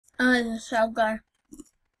This is so good.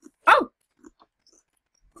 Oh!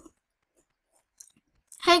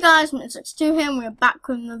 Hey guys, Mint62 here and we're back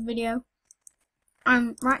with another video.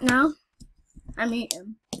 Right now, I'm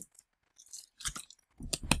eating.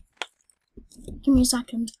 Give me a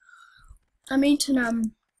second. I'm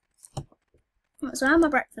eating, so I had my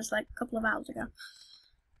breakfast like a couple of hours ago.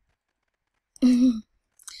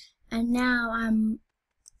 And now I'm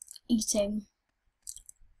eating,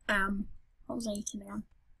 what was I eating again?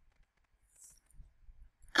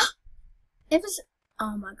 It was,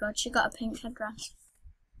 oh my god, she got a pink headdress.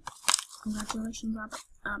 Congratulations, Abbott.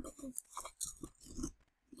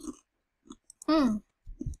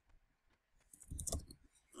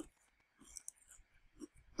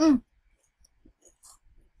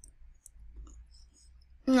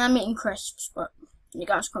 I'm eating crisps, but you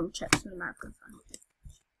guys come chips in America.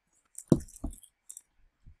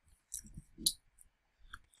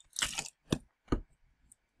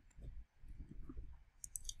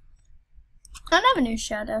 I never knew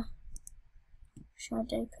she had a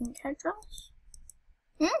pink headdress.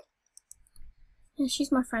 Yeah, she's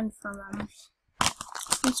my friend from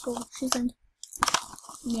school. She's in,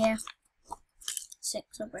 yeah,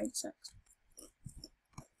 6 or grade 6.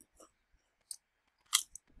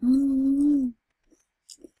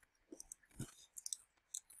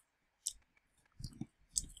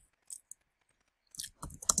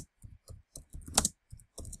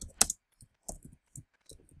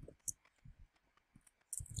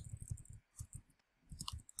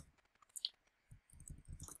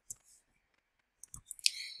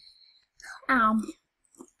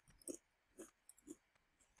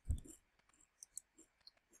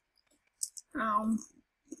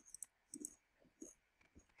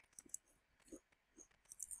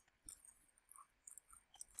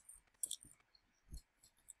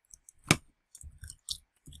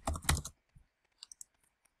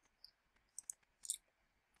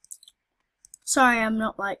 Sorry, I'm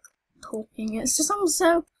not like talking. It's just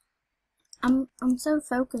I'm so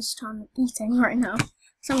focused on eating right now.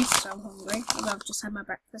 So I'm so hungry. I've just had my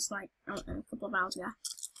breakfast like I don't know, a couple of hours ago.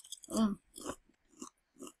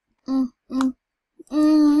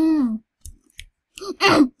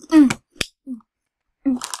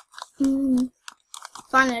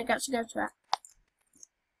 Finally, I got to go to that.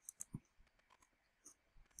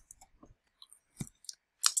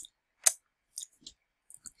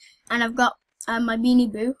 And I've got my Beanie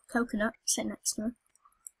Boo coconut sitting next to me.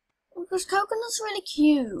 Because coconut's really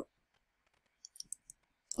cute.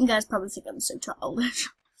 You guys probably think I'm so childish.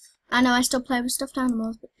 I know I still play with stuffed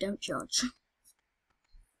animals, but don't judge.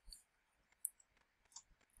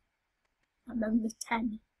 I'm number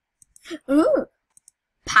 10. Ooh!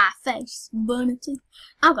 Pie face, bunny teeth.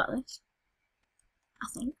 I've got this. I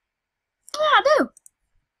think. Yeah, I do.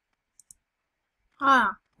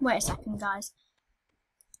 Wait a second, guys.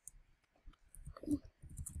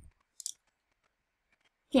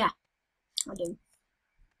 Yeah, I do.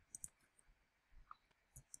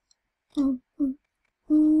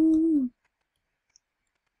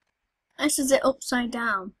 This is it upside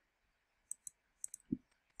down.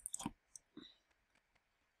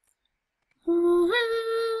 Oh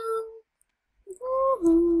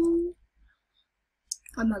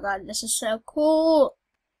my god, this is so cool.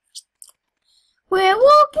 We're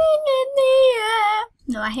walking in the air.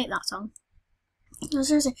 No, I hate that song. No,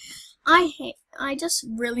 seriously, I just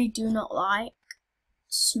really do not like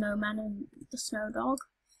Snowman and the Snow Dog.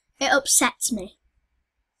 It upsets me.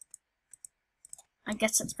 I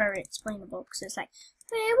guess it's very explainable because it's like,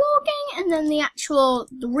 we're walking, and then the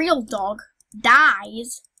real dog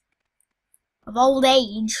dies of old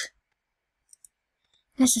age.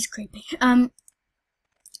 This is creepy. And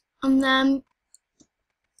then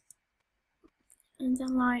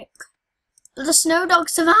like, the Snow Dog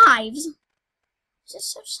survives. It's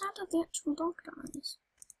just so sad that the actual dog dies.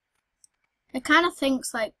 It kind of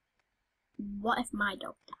thinks like, what if my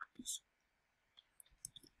dog dies?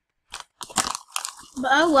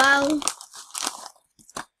 But oh well.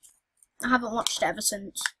 I haven't watched it ever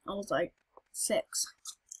since I was like 6.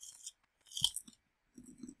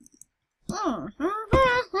 Hello.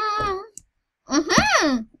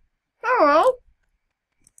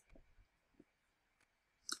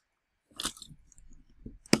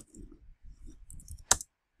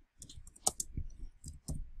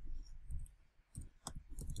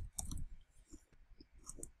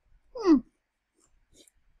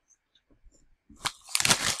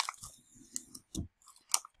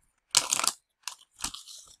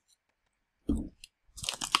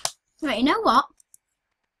 Right, you know what?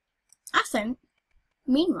 I think,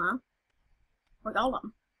 meanwhile, we're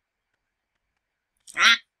golem.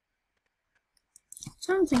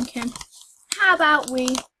 So I'm thinking, how about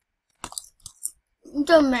we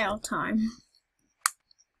do mail time?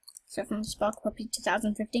 So from Sparkle Puppy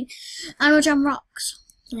 2015. Animal Jam rocks.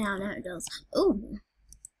 Yeah, I know it does. Ooh,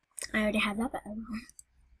 I already have that better.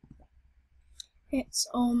 It's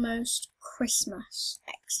almost Christmas.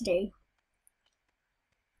 XD.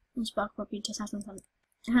 From Sparkle Puppy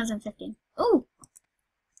 2015. Ooh,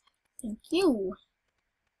 thank you.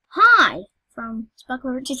 Hi, from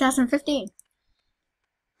Sparkle Puppy 2015.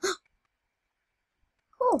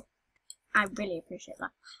 Cool. I really appreciate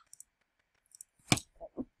that.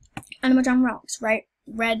 Animal Jam rocks, right?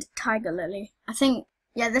 Red Tiger Lily. I think,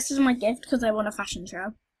 yeah, this is my gift because I won a fashion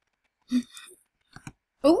show.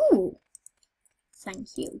 Ooh, thank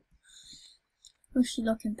you. Who's she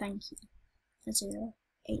looking? Thank you.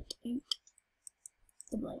 088.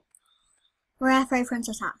 The blade. Rare Fairy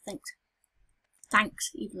Princess hat. Thanks.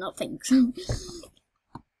 Thanks, even not thanks.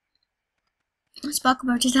 Sparkle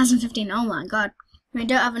Bow 2015. Oh my god. I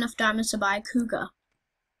don't have enough diamonds to buy a cougar.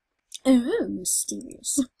 Ooh,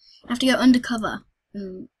 mysterious. I have to go undercover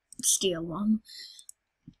and steal one.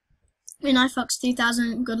 Fox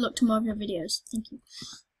 3000, good luck to more of your videos. Thank you.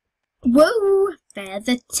 Whoa!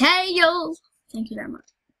 Feather tail! Thank you very much.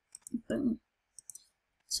 Boom.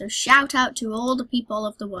 So shout out to all the people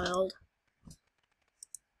of the world.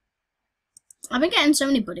 I've been getting so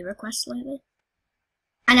many buddy requests lately.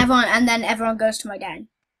 And then everyone goes to my gang.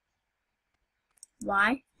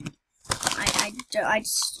 Why?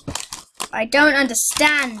 I don't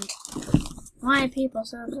understand. Why are people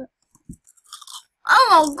so upset?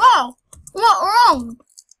 Oh my god! What's wrong?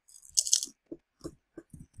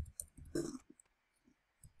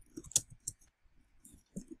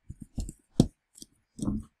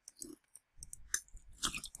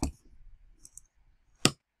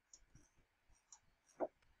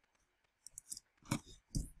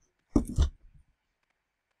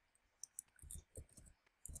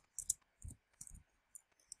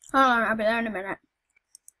 Hold on, I'll be there in a minute.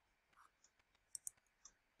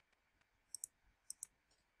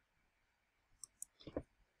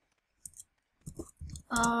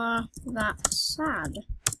 That's sad.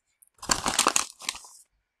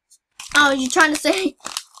 Oh, you're trying to say...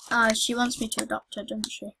 she wants me to adopt her,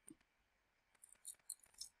 doesn't she?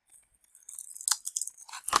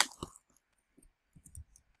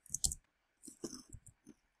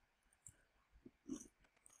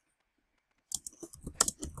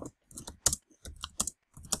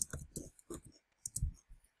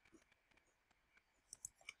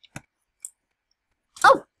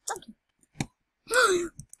 Oh, thank you.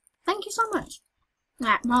 Thank you so much.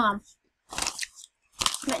 Right, hold on.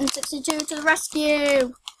 Written 62 to the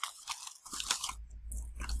rescue.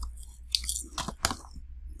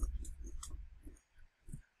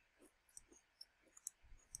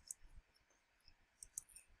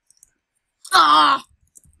 Ah!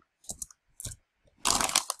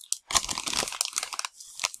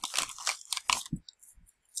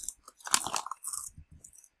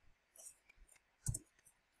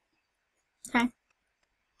 Okay.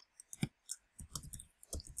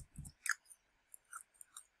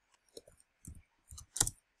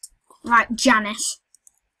 Right, Janice.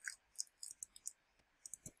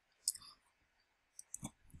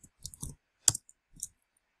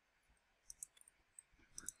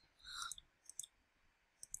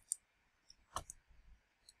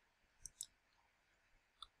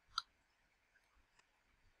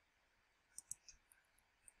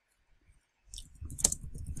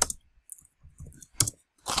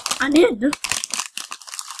 I did.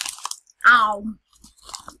 Ow.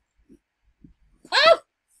 Oh!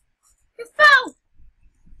 You fell!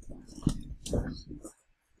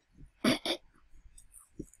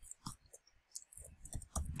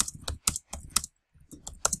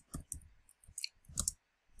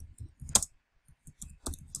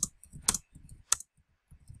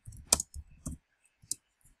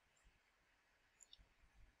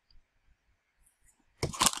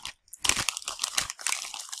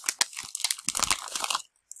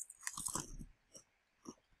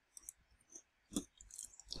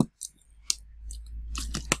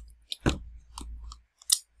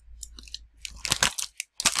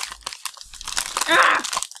 Ah!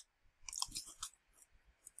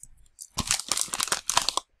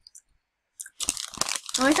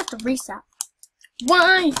 I always have to reset.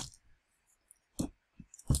 Why?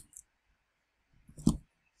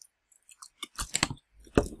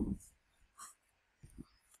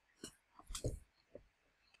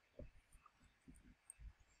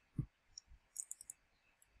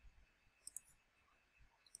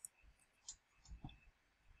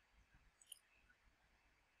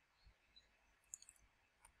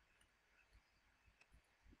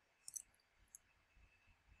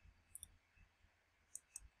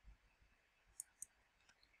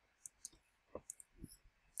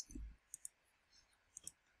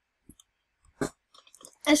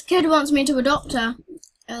 This kid wants me to adopt her.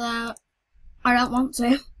 I don't want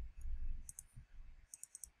to.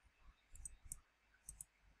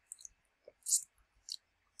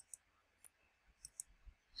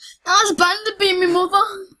 That's Panda being my mother.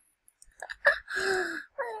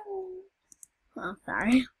 Oh,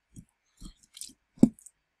 sorry.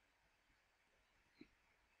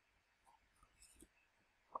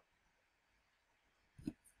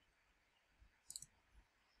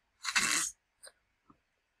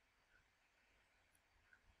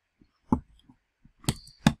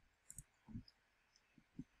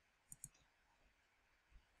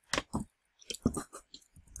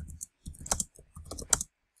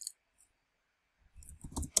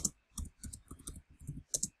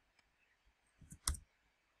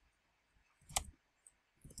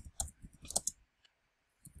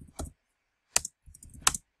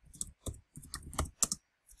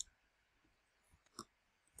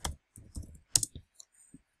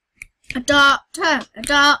 Adopt her!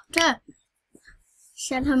 Adopt her!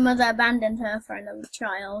 Said her mother abandoned her for another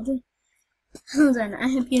child. Hold on, I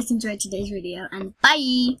hope you guys enjoyed today's video, and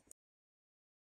bye!